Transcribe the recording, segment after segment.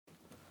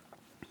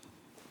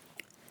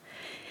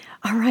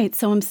All right,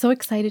 so I'm so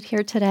excited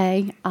here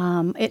today.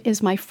 It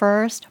is my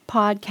first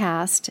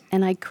podcast,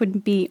 and I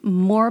couldn't be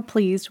more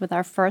pleased with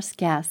our first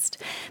guest.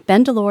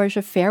 Ben Delorge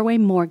of Fairway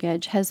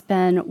Mortgage has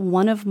been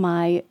one of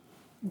my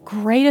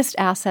greatest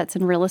assets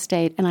in real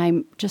estate, and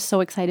I'm just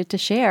so excited to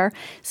share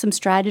some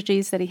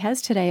strategies that he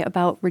has today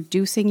about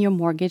reducing your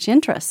mortgage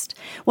interest.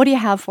 What do you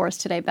have for us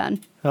today,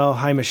 Ben? Oh,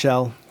 hi,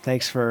 Michelle.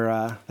 Thanks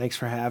for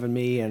having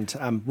me, and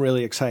I'm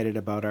really excited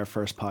about our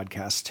first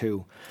podcast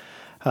too.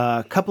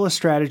 A couple of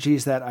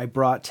strategies that I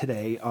brought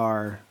today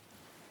are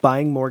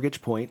buying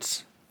mortgage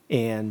points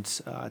and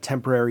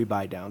temporary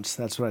buy downs.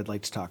 That's what I'd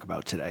like to talk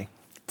about today.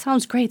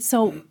 Sounds great.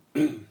 So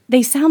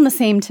they sound the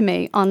same to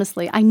me,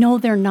 honestly. I know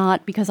they're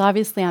not because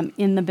obviously I'm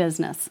in the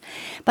business.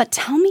 But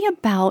tell me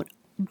about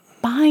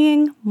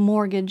buying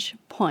mortgage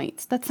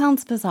points. That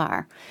sounds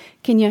bizarre.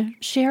 Can you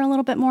share a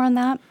little bit more on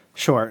that?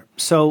 Sure.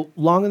 So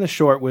long and the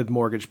short with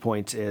mortgage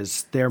points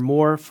is they're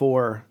more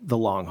for the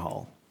long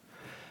haul.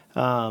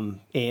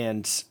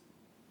 And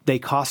they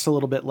cost a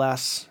little bit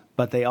less,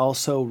 but they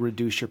also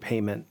reduce your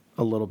payment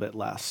a little bit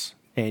less.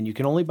 And you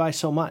can only buy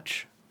so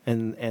much.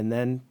 And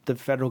then the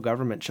federal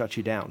government shuts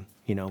you down,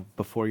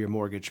 before your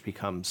mortgage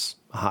becomes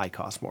a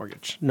high-cost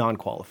mortgage,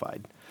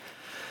 non-qualified.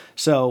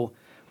 So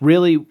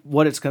really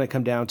what it's going to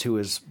come down to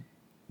is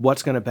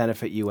what's going to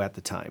benefit you at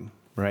the time,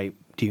 right?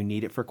 Do you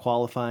need it for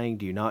qualifying?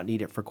 Do you not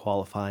need it for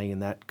qualifying?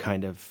 And that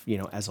kind of,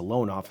 as a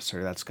loan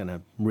officer, that's going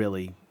to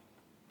really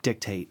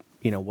dictate,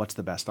 what's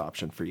the best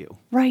option for you.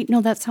 Right.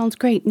 No, that sounds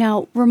great.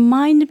 Now,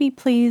 remind me,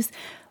 please,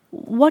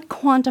 what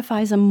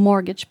quantifies a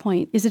mortgage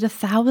point? Is it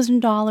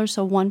 $1,000?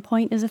 So 1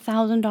 point is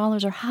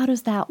 $1,000, or how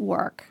does that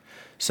work?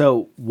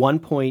 So 1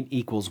 point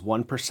equals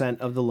 1%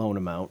 of the loan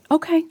amount.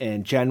 Okay.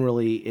 And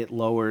generally, it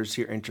lowers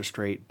your interest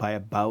rate by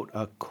about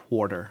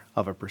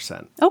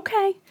 0.25%.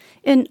 Okay.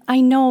 And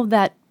I know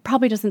that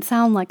probably doesn't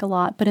sound like a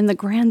lot, but in the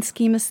grand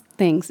scheme of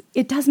things,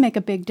 it does make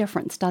a big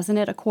difference, doesn't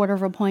it?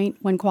 0.25 point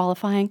when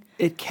qualifying?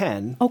 It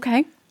can.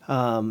 Okay.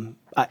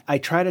 I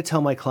try to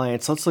tell my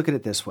clients, let's look at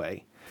it this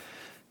way.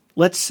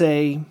 Let's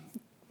say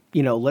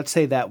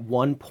that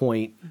 1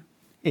 point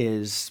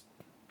is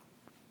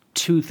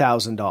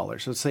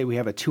 $2,000. Let's say we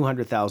have a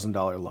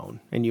 $200,000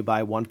 loan and you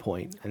buy 1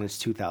 point and it's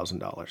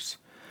 $2,000.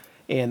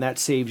 And that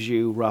saves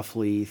you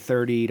roughly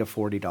 $30 to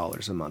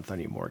 $40 a month on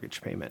your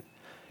mortgage payment.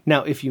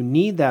 Now, if you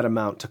need that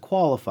amount to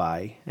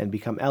qualify and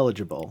become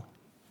eligible,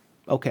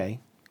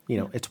 okay,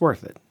 it's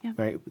worth it,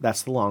 right?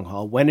 That's the long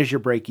haul. When is your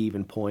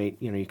break-even point?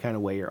 You kind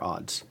of weigh your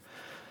odds.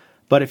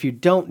 But if you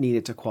don't need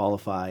it to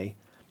qualify,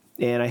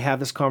 and I have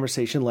this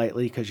conversation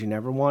lightly because you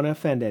never want to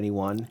offend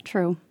anyone.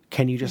 True.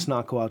 Can you just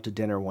not go out to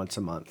dinner once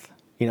a month?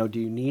 Do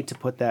you need to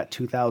put that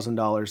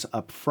 $2,000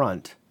 up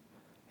front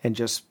and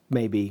just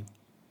maybe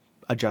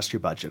adjust your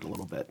budget a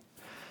little bit?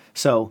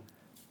 So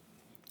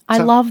I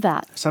love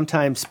that.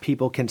 Sometimes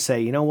people can say,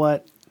 you know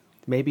what,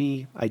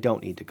 maybe I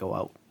don't need to go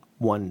out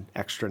one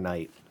extra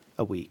night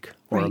a week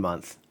or a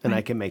month, and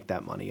I can make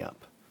that money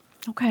up.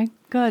 Okay,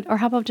 good. Or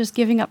how about just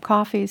giving up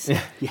coffees?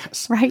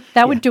 Yes. Right?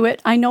 That would do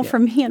it. I know for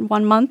me in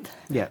 1 month.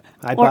 Yeah.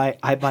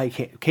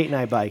 Kate and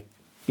I buy,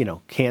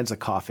 cans of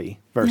coffee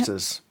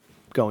versus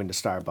going to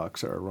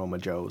Starbucks or Aroma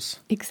Joe's.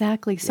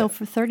 Exactly. So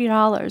for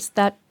 $30,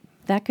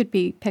 that could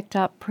be picked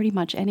up pretty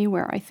much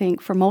anywhere, I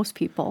think, for most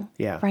people.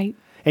 Yeah. Right?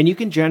 And you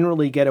can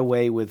generally get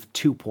away with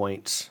 2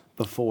 points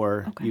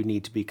before you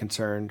need to be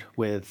concerned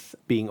with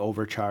being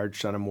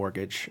overcharged on a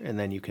mortgage, and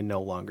then you can no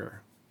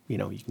longer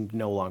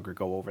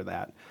go over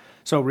that.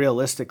 So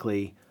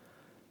realistically,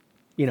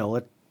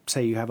 let's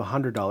say you have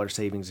 $100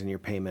 savings in your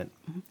payment.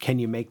 Mm-hmm. Can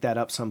you make that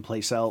up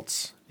someplace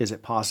else? Is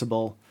it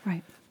possible?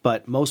 Right.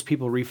 But most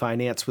people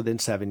refinance within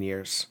 7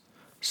 years.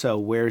 So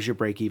where's your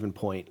break-even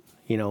point?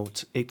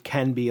 It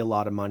can be a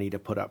lot of money to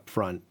put up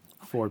front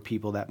for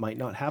people that might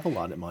not have a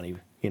lot of money,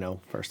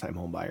 first-time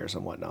home buyers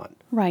and whatnot.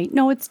 Right.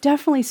 No, it's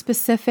definitely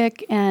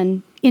specific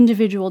and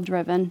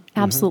individual-driven,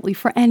 absolutely,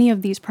 for any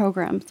of these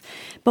programs.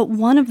 But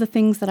one of the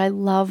things that I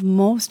love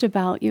most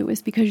about you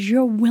is because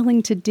you're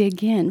willing to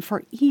dig in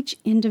for each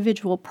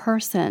individual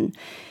person,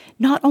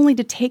 not only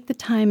to take the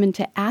time and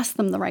to ask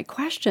them the right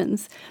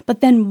questions,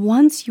 but then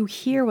once you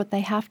hear what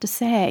they have to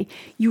say,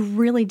 you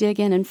really dig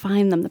in and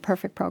find them the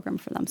perfect program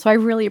for them. So I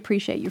really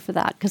appreciate you for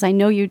that because I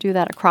know you do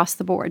that across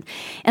the board.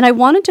 And I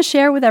wanted to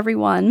share with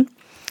everyone,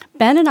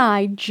 Ben and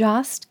I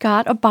just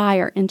got a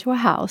buyer into a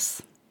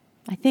house.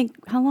 I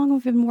think, how long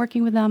have we been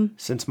working with them?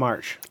 Since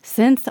March.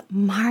 Since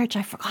March.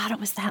 I forgot it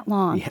was that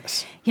long.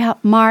 Yes. Yeah,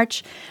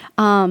 March.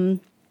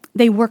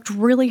 They worked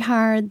really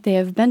hard. They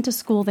have been to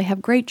school. They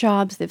have great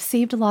jobs. They've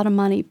saved a lot of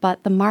money,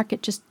 but the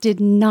market just did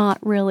not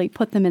really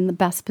put them in the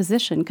best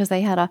position because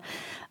they had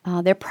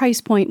their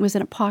price point was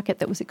in a pocket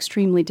that was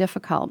extremely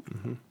difficult.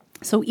 Mm-hmm.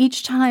 So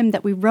each time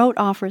that we wrote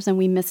offers and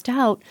we missed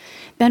out,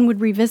 Ben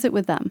would revisit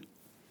with them,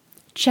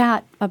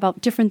 chat about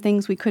different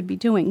things we could be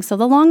doing. So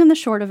the long and the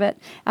short of it,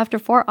 after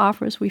 4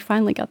 offers, we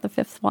finally got the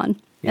 5th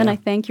one. Yeah. And I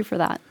thank you for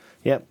that.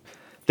 Yep.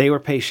 They were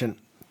patient.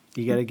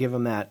 You got to give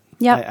them that.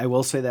 Yeah, I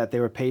will say that they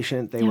were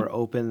patient. They were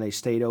open. They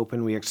stayed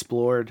open. We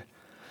explored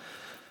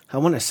I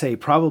want to say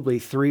probably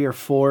 3 or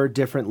 4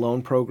 different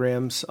loan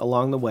programs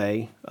along the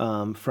way,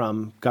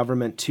 from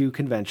government to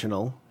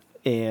conventional.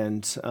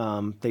 And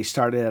they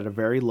started at a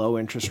very low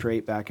interest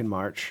rate back in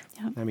March.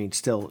 Yep. I mean,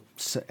 still,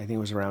 I think it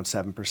was around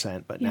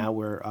 7%, but now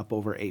we're up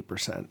over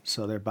 8%.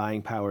 So their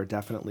buying power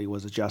definitely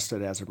was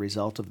adjusted as a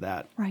result of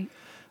that. Right.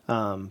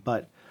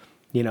 But,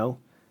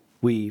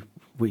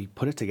 we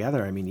put it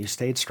together. I mean, you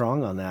stayed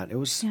strong on that. It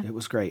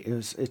was great.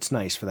 It's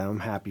nice for them. I'm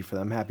happy for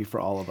them. I'm happy for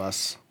all of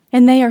us.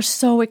 And they are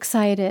so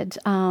excited.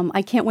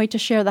 I can't wait to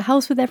share the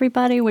house with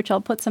everybody, which I'll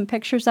put some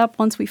pictures up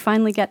once we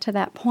finally get to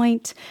that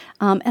point.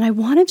 And I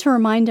wanted to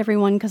remind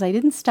everyone, because I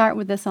didn't start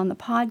with this on the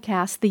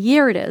podcast, the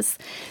year it is.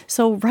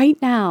 So right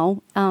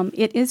now,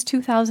 it is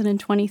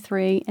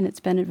 2023, and it's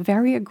been a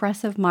very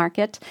aggressive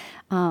market.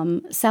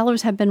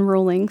 Sellers have been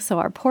ruling, so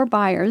our poor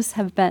buyers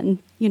have been,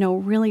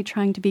 really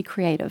trying to be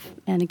creative.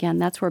 And again,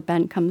 that's where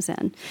Ben comes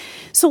in.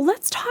 So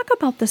let's talk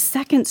about the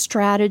second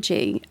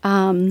strategy.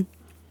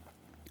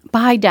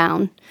 Buy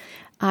down.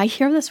 I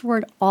hear this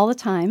word all the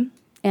time,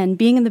 and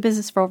being in the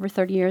business for over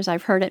 30 years,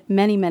 I've heard it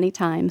many, many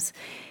times.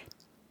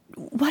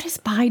 What does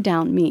buy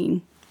down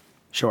mean?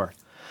 Sure.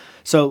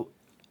 So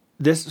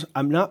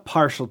I'm not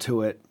partial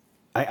to it.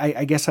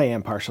 I guess I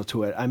am partial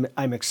to it.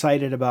 I'm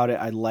excited about it.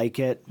 I like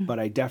it, but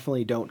I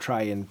definitely don't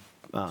try and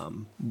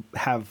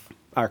have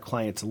our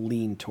clients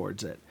lean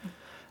towards it.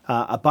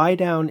 A buy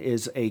down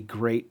is a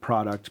great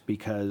product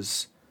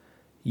because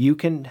you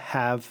can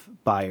have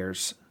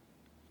buyers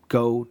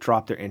go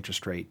drop their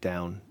interest rate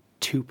down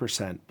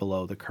 2%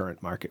 below the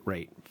current market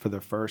rate for the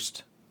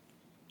first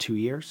 2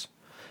 years.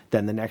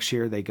 Then the next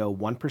year they go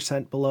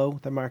 1%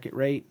 below the market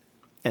rate.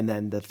 And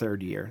then the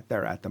third year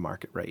they're at the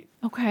market rate.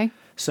 Okay.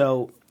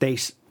 So they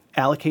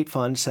allocate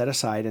funds set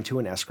aside into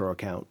an escrow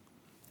account.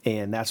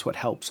 And that's what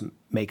helps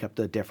make up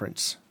the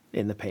difference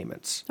in the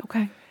payments.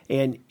 Okay.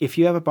 And if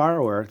you have a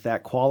borrower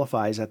that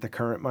qualifies at the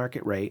current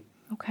market rate,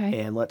 okay,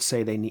 and let's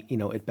say they need,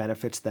 it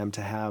benefits them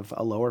to have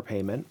a lower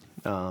payment.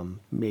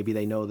 Maybe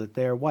they know that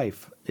their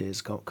wife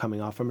is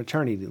coming off of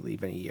maternity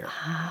leave in a year.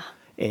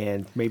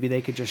 And maybe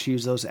they could just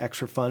use those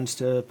extra funds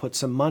to put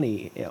some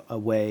money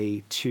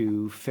away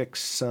to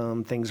fix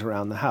some things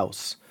around the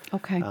house.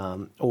 Okay.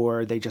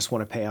 Or they just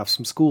want to pay off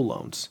some school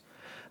loans.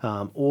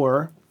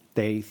 Or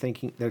they're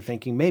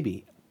thinking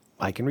maybe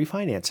I can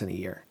refinance in a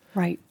year.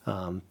 Right.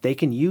 They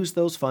can use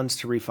those funds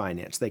to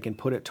refinance. They can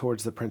put it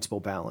towards the principal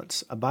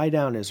balance. A buy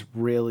down is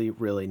really,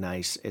 really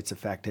nice. It's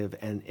effective.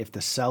 And if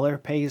the seller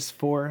pays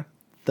for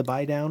the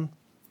buy down,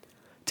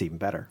 it's even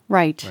better.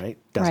 Right. Right?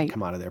 Doesn't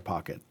come out of their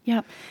pocket.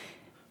 Yeah.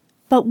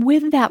 But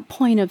with that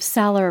point of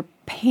seller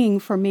paying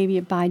for maybe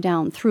a buy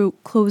down through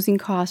closing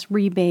costs,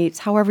 rebates,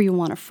 however you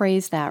want to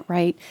phrase that,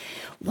 right?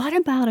 What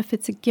about if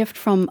it's a gift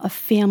from a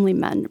family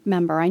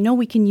member? I know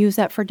we can use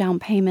that for down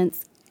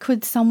payments.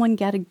 Could someone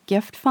get a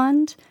gift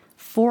fund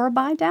for a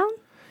buy down?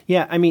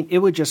 Yeah, I mean, it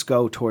would just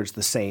go towards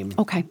the same.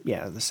 Okay.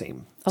 Yeah, the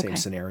same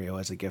scenario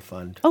as a gift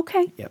fund.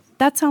 Okay. Yep.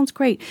 That sounds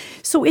great.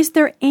 So is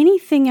there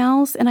anything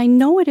else, and I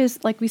know it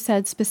is, like we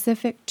said,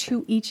 specific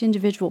to each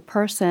individual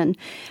person,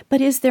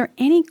 but is there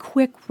any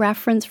quick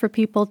reference for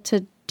people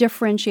to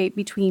differentiate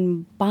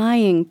between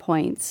buying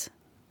points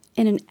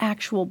and an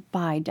actual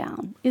buy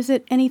down? Is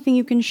it anything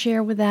you can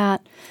share with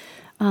that?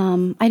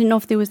 I didn't know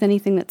if there was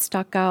anything that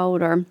stuck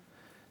out or...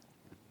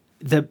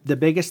 The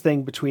biggest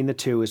thing between the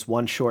two is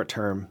one's short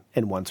term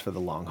and one's for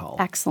the long haul.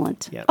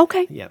 Excellent. Yep.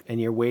 Okay. Yep. And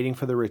you're waiting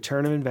for the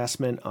return of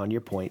investment on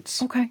your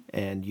points. Okay.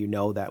 And you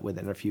know that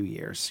within a few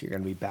years, you're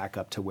going to be back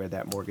up to where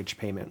that mortgage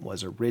payment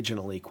was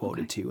originally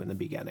quoted to in the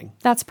beginning.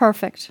 That's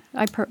perfect.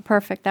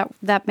 Perfect.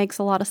 That makes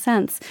a lot of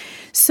sense.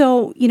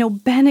 So,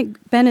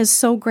 Ben is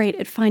so great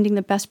at finding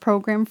the best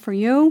program for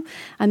you.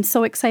 I'm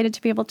so excited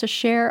to be able to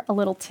share a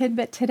little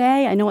tidbit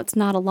today. I know it's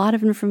not a lot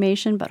of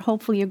information, but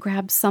hopefully you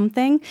grabbed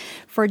something.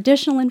 For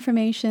additional information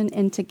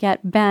and to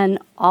get Ben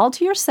all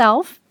to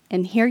yourself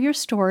and hear your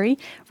story,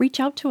 reach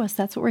out to us.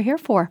 That's what we're here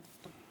for.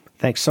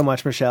 Thanks so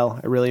much, Michelle.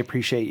 I really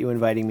appreciate you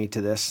inviting me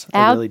to this.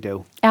 I really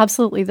do.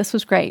 Absolutely. This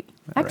was great.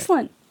 All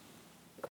Excellent. Right.